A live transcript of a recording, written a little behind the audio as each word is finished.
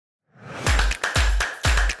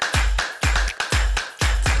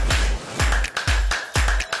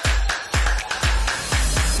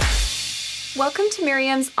Welcome to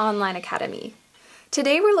Merriam's Online Academy.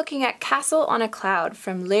 Today we're looking at Castle on a Cloud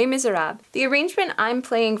from Les Misérables. The arrangement I'm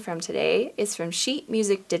playing from today is from Sheet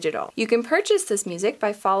Music Digital. You can purchase this music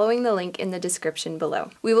by following the link in the description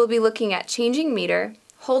below. We will be looking at changing meter,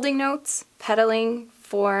 holding notes, pedaling,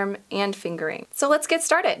 form, and fingering. So let's get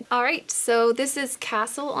started. Alright, so this is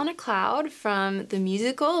Castle on a Cloud from the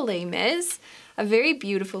musical Les Mis. A very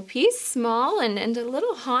beautiful piece, small and a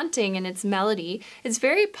little haunting in its melody. It's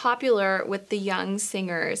very popular with the young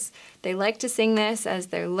singers. They like to sing this as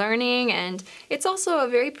they're learning, and it's also a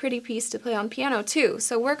very pretty piece to play on piano too.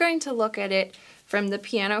 So we're going to look at it from the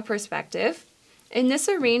piano perspective. In this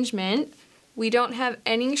arrangement, we don't have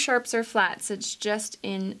any sharps or flats. It's just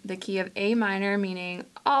in the key of A minor, meaning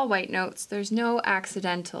all white notes. There's no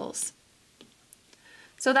accidentals.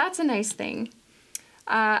 So that's a nice thing.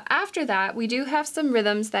 After that, we do have some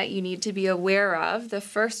rhythms that you need to be aware of. The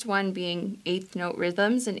first one being eighth note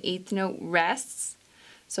rhythms and eighth note rests.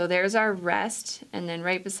 So there's our rest, and then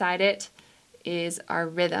right beside it is our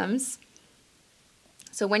rhythms.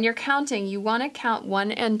 So when you're counting, you want to count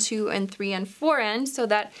 1 and 2 and 3 and 4 and so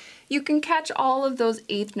that you can catch all of those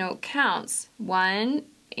eighth note counts. 1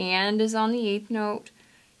 and is on the eighth note,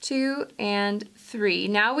 2 and 3.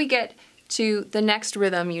 Now we get to the next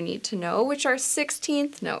rhythm you need to know, which are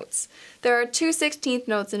 16th notes. There are 2 16th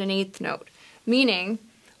notes and an eighth note, meaning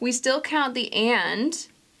we still count the and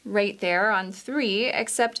right there on 3,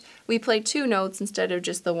 except we play 2 notes instead of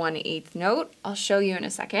just the 1/8 note. I'll show you in a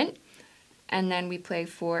second. And then we play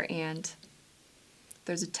 4 and.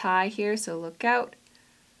 There's a tie here, so look out.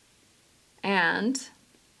 And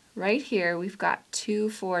right here we've got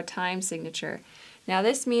 2/4 time signature. Now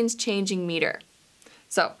this means changing meter.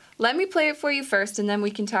 So let me play it for you first, and then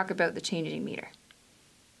we can talk about the changing meter.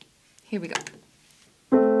 Here we go.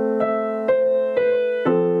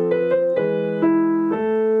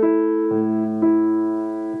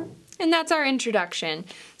 And that's our introduction.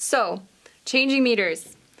 So, changing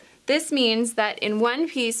meters. This means that in one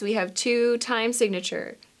piece we have two time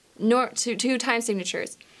signatures.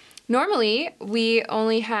 Normally, we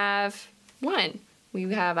only have one.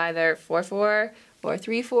 We have either 4/4 or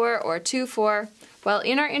 3/4 or 2/4. Well,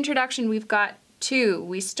 in our introduction, we've got 2.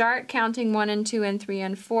 We start counting 1 and 2 and 3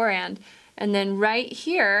 and 4 and then right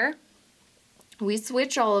here, we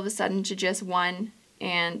switch all of a sudden to just 1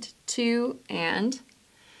 and 2 and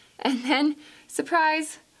then,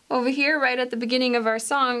 surprise, over here, right at the beginning of our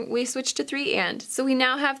song, we switch to 3 and. So we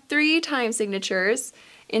now have 3 time signatures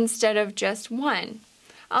instead of just 1.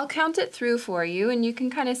 I'll count it through for you, and you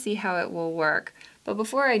can kind of see how it will work. But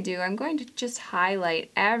before I do, I'm going to just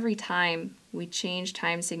highlight every time we change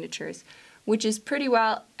time signatures, which is pretty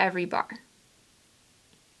well every bar.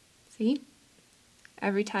 See?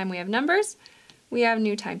 Every time we have numbers, we have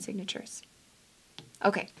new time signatures.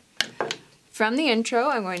 Okay. From the intro,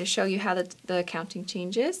 I'm going to show you how the counting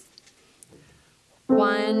changes.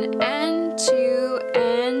 1 and 2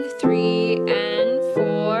 and 3 and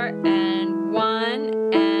 4 and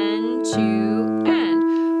 1 and 2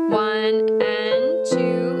 and 1 and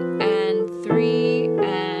 2 and 3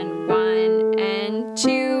 and 1 and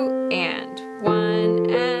 2 and 1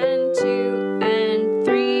 and 2 and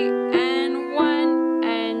 3 and 1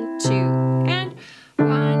 and 2 and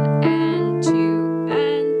 1 and 2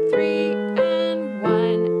 and 3 and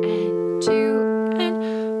 1 and 2 and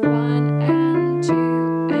 1 and 2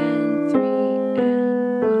 and 3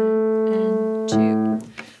 and 1 and 2.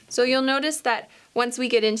 So you'll notice that once we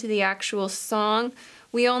get into the actual song,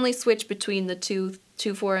 we only switch between the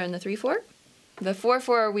 2/4 and the 3/4. The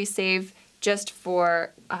 4/4 we save just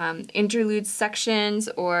for interlude sections,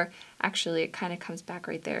 or actually it kind of comes back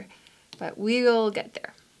right there, but we will get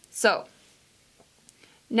there. So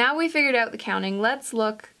now we figured out the counting, let's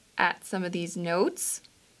look at some of these notes.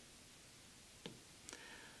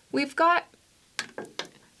 We've got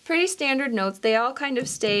pretty standard notes. They all kind of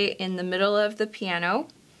stay in the middle of the piano.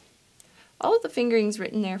 All of the fingering's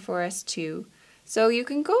written there for us too. So you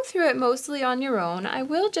can go through it mostly on your own. I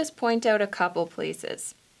will just point out a couple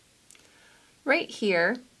places. Right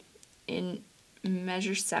here in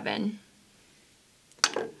measure 7,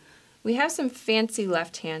 we have some fancy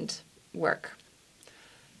left hand work.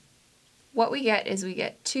 What we get is we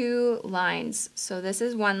get 2 lines. So this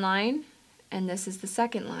is one line and this is the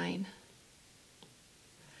second line.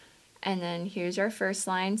 And then here's our first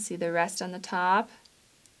line, see the rest on the top,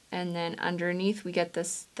 and then underneath we get the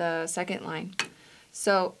second line.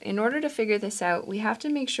 So in order to figure this out, we have to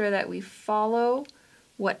make sure that we follow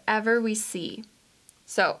whatever we see.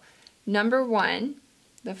 So number 1,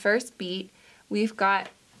 the first beat, we've got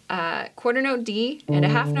a quarter note D and a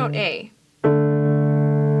half note A.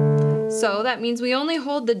 So that means we only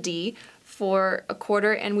hold the D for a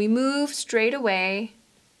quarter, and we move straight away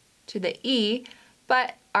to the E,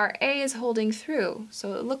 but our A is holding through,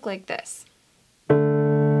 so it looked like this.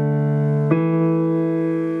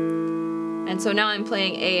 And so now I'm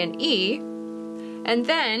playing A and E, and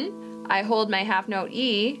then I hold my half note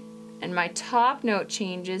E, and my top note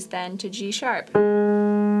changes then to G sharp.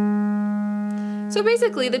 So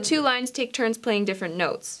basically the two lines take turns playing different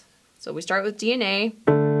notes. So we start with D and A,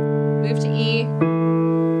 move to E,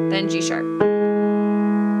 then G sharp.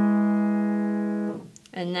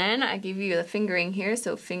 And then I give you the fingering here,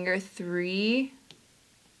 so finger 3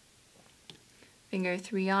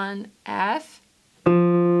 on F,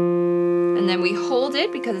 and then we hold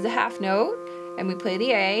it because it's a half note, and we play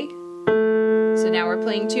the A. So now we're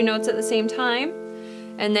playing two notes at the same time,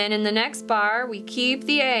 and then in the next bar we keep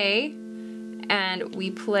the A and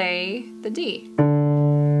we play the D.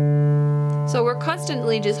 So we're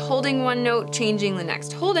constantly just holding one note, changing the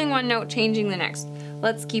next, holding one note, changing the next.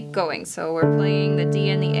 Let's keep going. So we're playing the D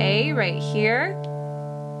and the A right here.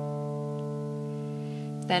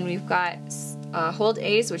 Then we've got hold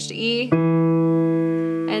A, switch to E.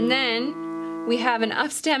 And then we have an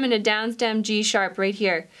up stem and a down stem G sharp right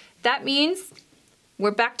here. That means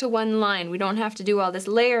we're back to one line. We don't have to do all this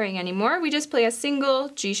layering anymore. We just play a single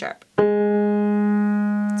G sharp.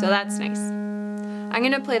 So that's nice. I'm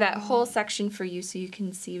going to play that whole section for you so you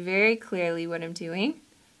can see very clearly what I'm doing.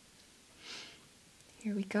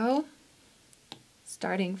 Here we go,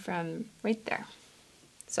 starting from right there.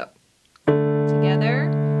 So, together,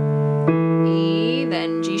 E,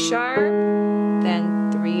 then G sharp, then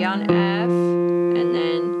 3 on F, and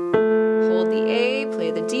then hold the A, play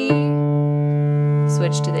the D,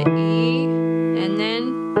 switch to the E, and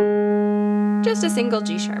then just a single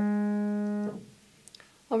G sharp.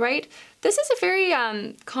 All right, this is a very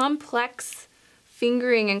complex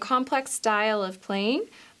fingering and complex style of playing,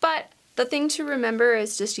 but the thing to remember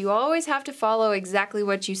is just you always have to follow exactly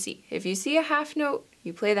what you see. If you see a half note,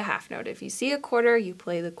 you play the half note. If you see a quarter, you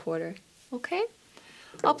play the quarter. Okay?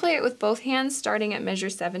 I'll play it with both hands, starting at measure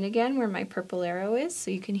 7 again, where my purple arrow is,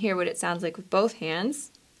 so you can hear what it sounds like with both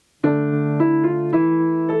hands.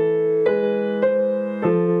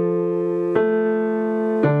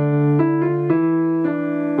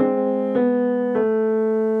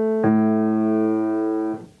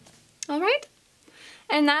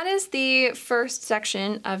 And that is the first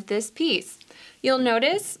section of this piece. You'll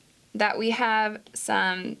notice that we have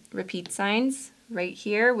some repeat signs right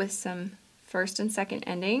here with some first and second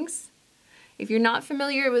endings. If you're not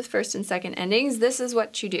familiar with first and second endings, this is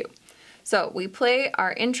what you do. So we play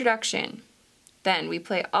our introduction, then we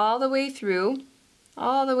play all the way through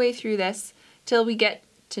this till we get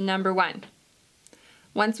to number 1.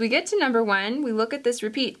 Once we get to number 1, we look at this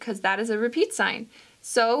repeat because that is a repeat sign.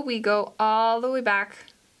 So we go all the way back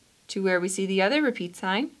to where we see the other repeat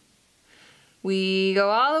sign. We go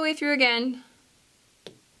all the way through again,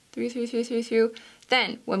 through.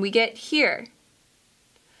 Then when we get here,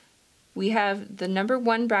 we have the number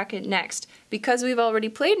 1 bracket next. Because we've already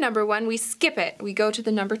played number 1, we skip it. We go to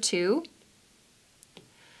the number 2,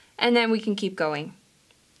 and then we can keep going.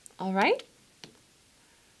 All right?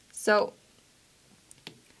 So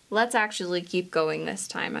let's actually keep going this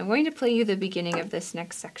time. I'm going to play you the beginning of this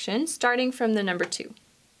next section, starting from the number 2.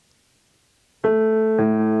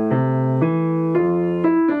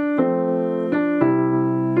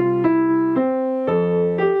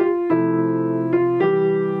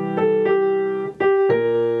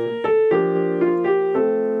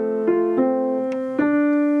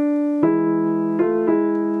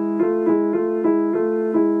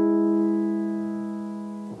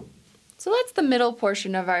 The middle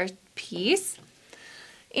portion of our piece.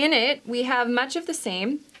 In it, we have much of the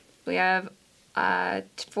same. We have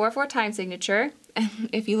 4/4 time signature, and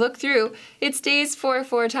if you look through, it stays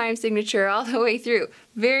 4/4 time signature all the way through.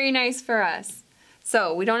 Very nice for us.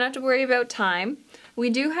 So we don't have to worry about time. We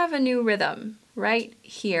do have a new rhythm right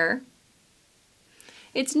here.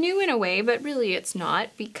 It's new in a way, but really it's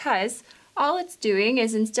not, because all it's doing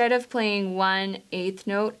is instead of playing 1 8th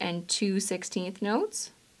note and 2 16th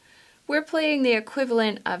notes, we're playing the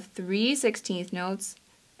equivalent of 3 16th notes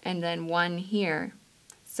and then 1 here.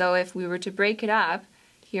 So if we were to break it up,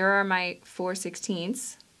 here are my 4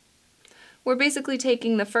 16ths. We're basically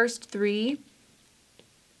taking the first 3,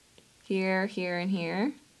 here, here, and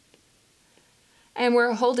here, and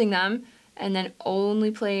we're holding them and then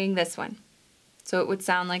only playing this one. So it would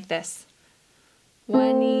sound like this.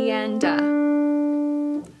 1 E and da.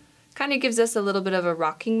 Kind of gives us a little bit of a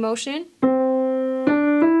rocking motion.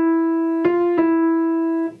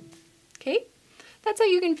 Okay, that's how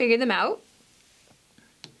you can figure them out.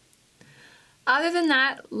 Other than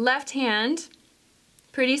that, left hand,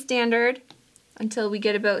 pretty standard until we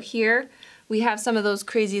get about here. We have some of those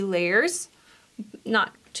crazy layers.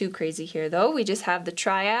 Not too crazy here though. We just have the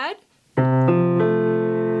triad.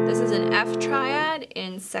 This is an F triad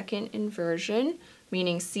in second inversion,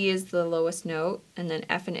 meaning C is the lowest note, and then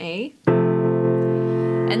F and A.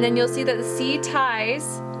 And then you'll see that the C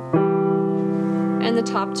ties and the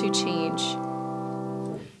top two change.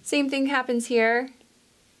 Same thing happens here.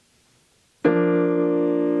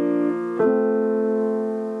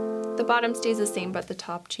 The bottom stays the same, but the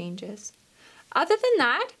top changes. Other than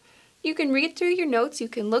that, you can read through your notes, you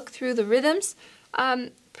can look through the rhythms.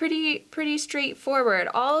 Pretty straightforward.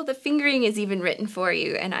 All of the fingering is even written for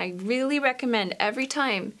you, and I really recommend every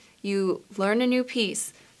time you learn a new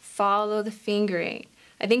piece, follow the fingering.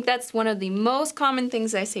 I think that's one of the most common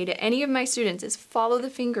things I say to any of my students is follow the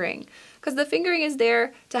fingering, because the fingering is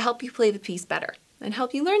there to help you play the piece better and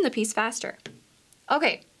help you learn the piece faster.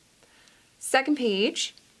 Okay, second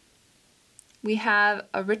page. We have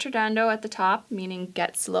a ritardando at the top, meaning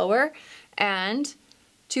get slower, and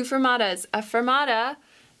two fermatas. A fermata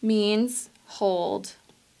means hold.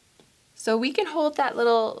 So we can hold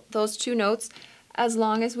those two notes as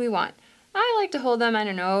long as we want. I like to hold them, I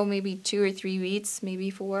don't know, maybe 2 or 3 beats, maybe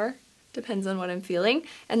 4, depends on what I'm feeling.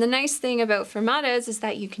 And the nice thing about fermatas is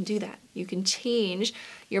that you can do that. You can change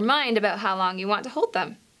your mind about how long you want to hold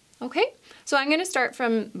them. Okay, so I'm going to start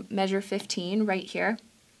from measure 15 right here.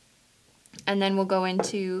 And then we'll go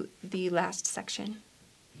into the last section.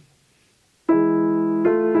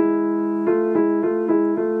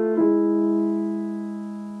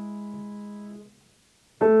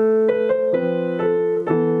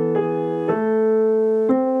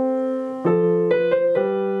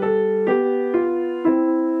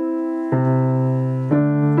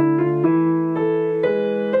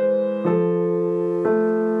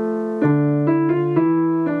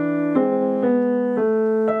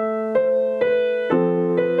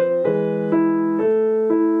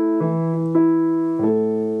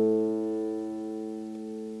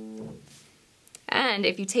 And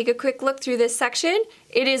if you take a quick look through this section,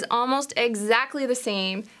 it is almost exactly the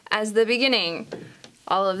same as the beginning.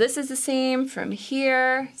 All of this is the same from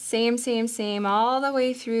here, same, all the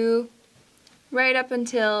way through, right up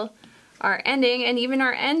until our ending. And even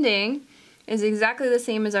our ending is exactly the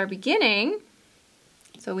same as our beginning.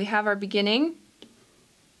 So we have our beginning.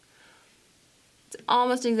 It's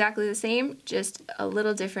almost exactly the same, just a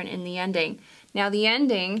little different in the ending. Now the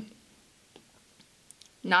ending,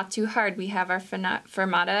 not too hard. We have our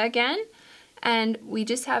fermata again, and we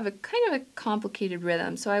just have a kind of a complicated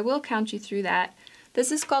rhythm, so I will count you through that.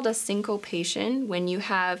 This is called a syncopation, when you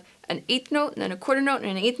have an eighth note and then a quarter note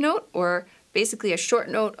and an eighth note, or basically a short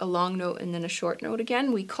note, a long note, and then a short note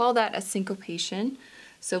again. We call that a syncopation.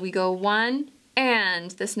 So we go 1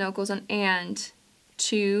 and, this note goes on and,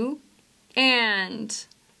 2 and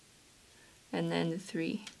then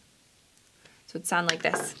 3. So it sounds like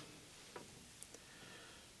this.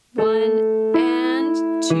 1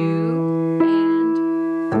 and 2 and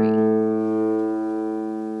 3.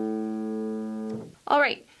 All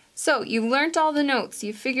right, so you've learned all the notes,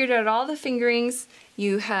 you've figured out all the fingerings,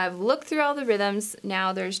 you have looked through all the rhythms.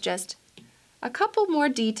 Now there's just a couple more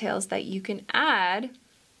details that you can add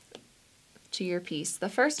to your piece. The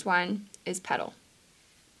first one is pedal.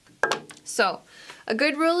 So a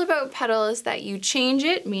good rule about pedal is that you change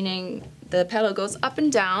it, meaning the pedal goes up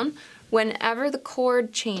and down, whenever the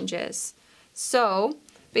chord changes. So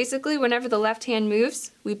basically whenever the left hand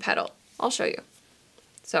moves, we pedal. I'll show you.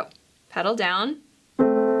 So pedal down,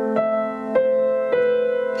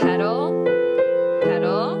 pedal,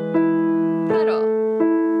 pedal, pedal,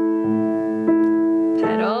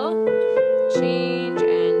 pedal, change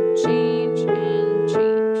and change and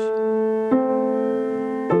change.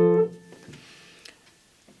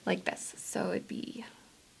 Like this. So it'd be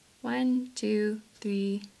 1, 2,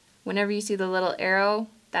 3. Whenever you see the little arrow,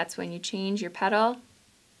 that's when you change your pedal.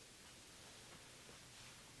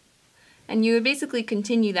 And you would basically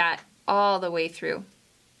continue that all the way through,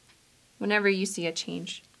 whenever you see a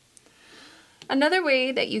change. Another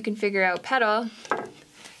way that you can figure out pedal,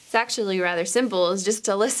 it's actually rather simple, is just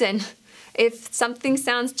to listen. If something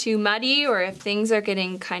sounds too muddy or if things are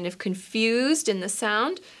getting kind of confused in the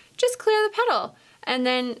sound, just clear the pedal, and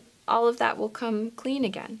then all of that will come clean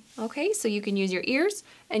again. Okay, so you can use your ears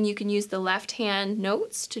and you can use the left hand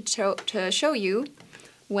notes to show you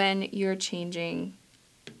when you're changing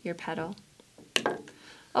your pedal.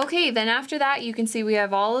 Okay, then after that you can see we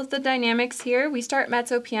have all of the dynamics here. We start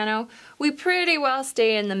mezzo piano. We pretty well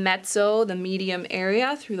stay in the mezzo, the medium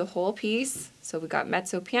area through the whole piece. So we got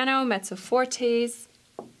mezzo piano, mezzo fortes,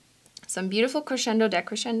 Some beautiful crescendo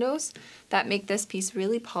decrescendos that make this piece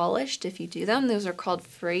really polished if you do them. Those are called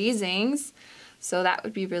phrasings, so that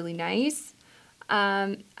would be really nice.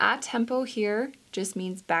 A tempo here just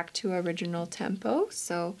means back to original tempo,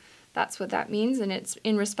 so that's what that means, and it's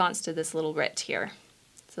in response to this little rit here.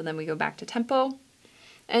 So then we go back to tempo,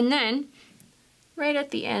 and then right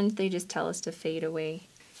at the end they just tell us to fade away.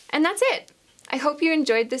 And that's it! I hope you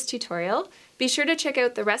enjoyed this tutorial. Be sure to check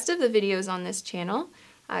out the rest of the videos on this channel.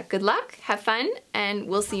 Good luck, have fun, and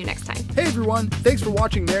we'll see you next time. Hey everyone, thanks for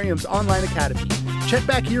watching Merriam's Online Academy. Check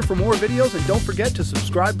back here for more videos and don't forget to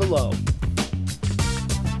subscribe below.